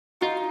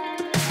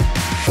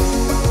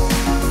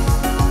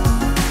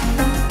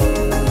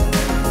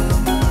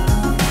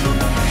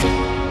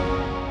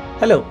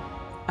Hello,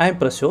 I am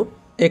Prasobh,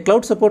 a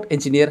cloud support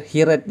engineer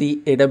here at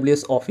the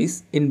AWS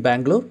office in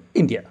Bangalore,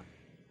 India.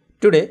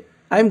 Today,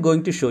 I am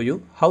going to show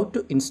you how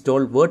to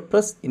install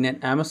WordPress in an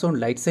Amazon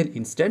Lightsail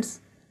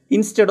instance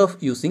instead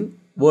of using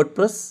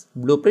WordPress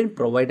blueprint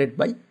provided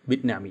by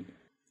Bitnami.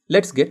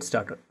 Let's get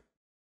started.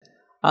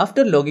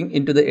 After logging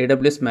into the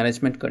AWS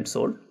Management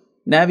Console,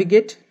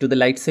 navigate to the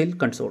Lightsail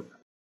console.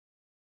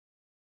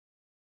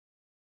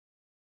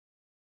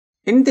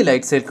 In the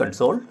Lightsail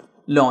console,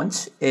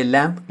 launch a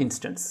LAMP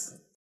instance.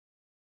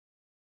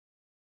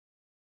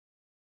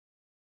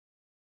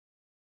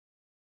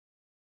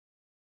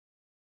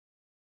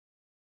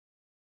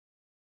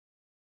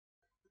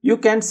 You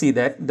can see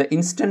that the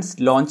instance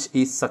launch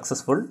is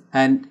successful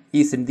and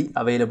is in the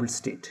available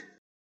state.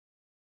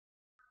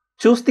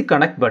 Choose the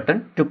connect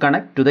button to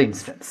connect to the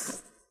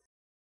instance.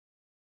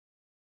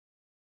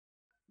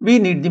 We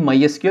need the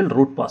MySQL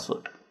root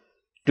password.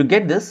 To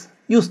get this,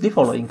 use the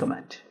following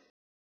command.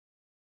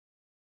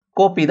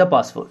 Copy the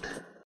password.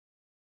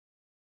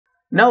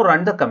 Now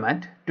run the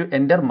command to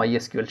enter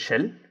MySQL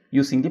shell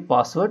using the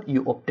password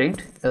you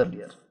obtained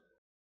earlier.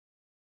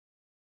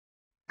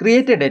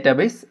 Create a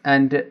database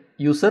and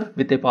user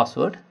with a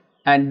password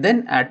and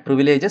then add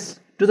privileges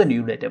to the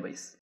new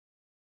database.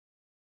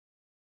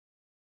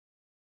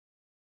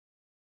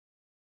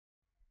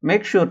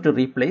 Make sure to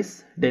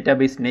replace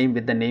database name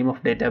with the name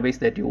of database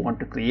that you want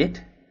to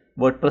create,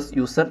 WordPress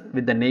user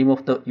with the name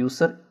of the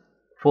user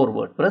for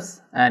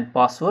WordPress, and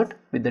password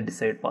with the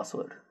desired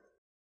password.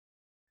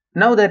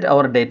 Now that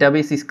our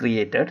database is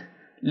created,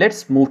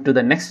 let's move to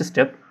the next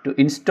step to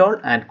install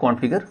and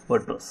configure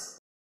WordPress.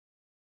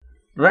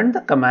 Run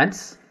the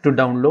commands to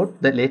download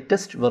the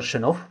latest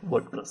version of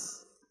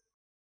WordPress.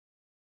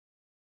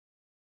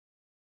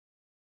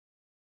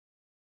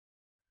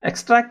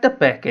 Extract the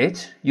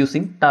package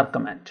using tar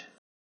command.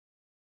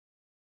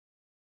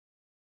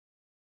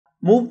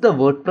 Move the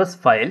WordPress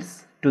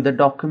files to the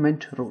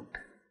document root.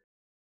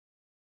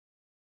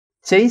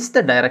 Change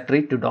the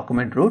directory to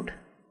document root,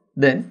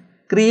 then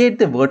create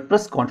the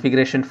WordPress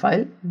configuration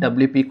file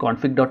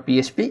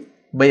wp-config.php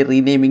by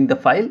renaming the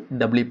file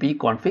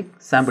wp-config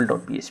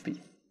sample.php.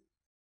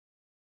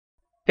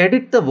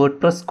 Edit the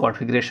WordPress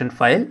configuration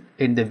file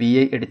in the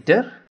VA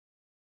editor.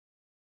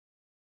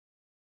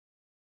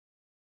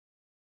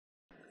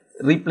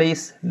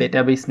 Replace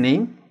database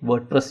name,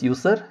 WordPress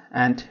user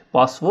and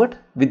password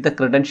with the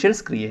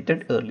credentials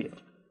created earlier.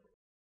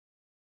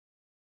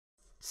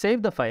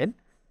 Save the file,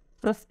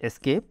 press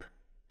escape,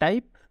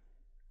 type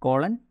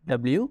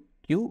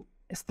 :WQ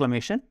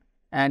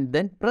and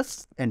then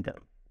press enter.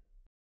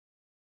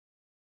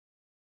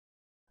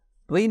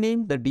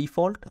 Rename the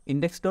default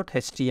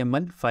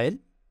index.html file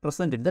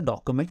present in the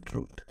document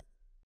root.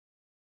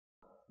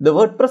 The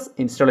WordPress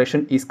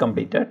installation is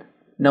completed.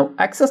 Now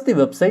access the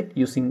website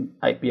using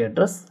IP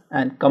address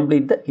and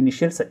complete the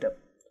initial setup.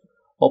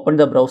 Open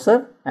the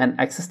browser and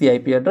access the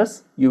IP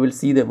address. You will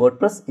see the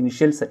WordPress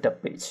initial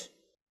setup page.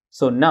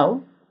 So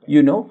now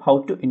you know how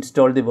to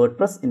install the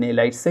WordPress in a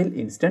Lightsail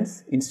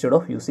instance instead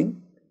of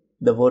using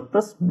the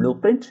WordPress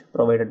blueprint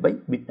provided by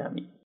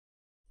Bitnami.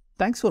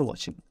 Thanks for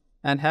watching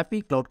and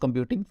happy cloud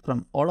computing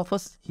from all of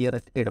us here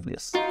at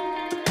AWS.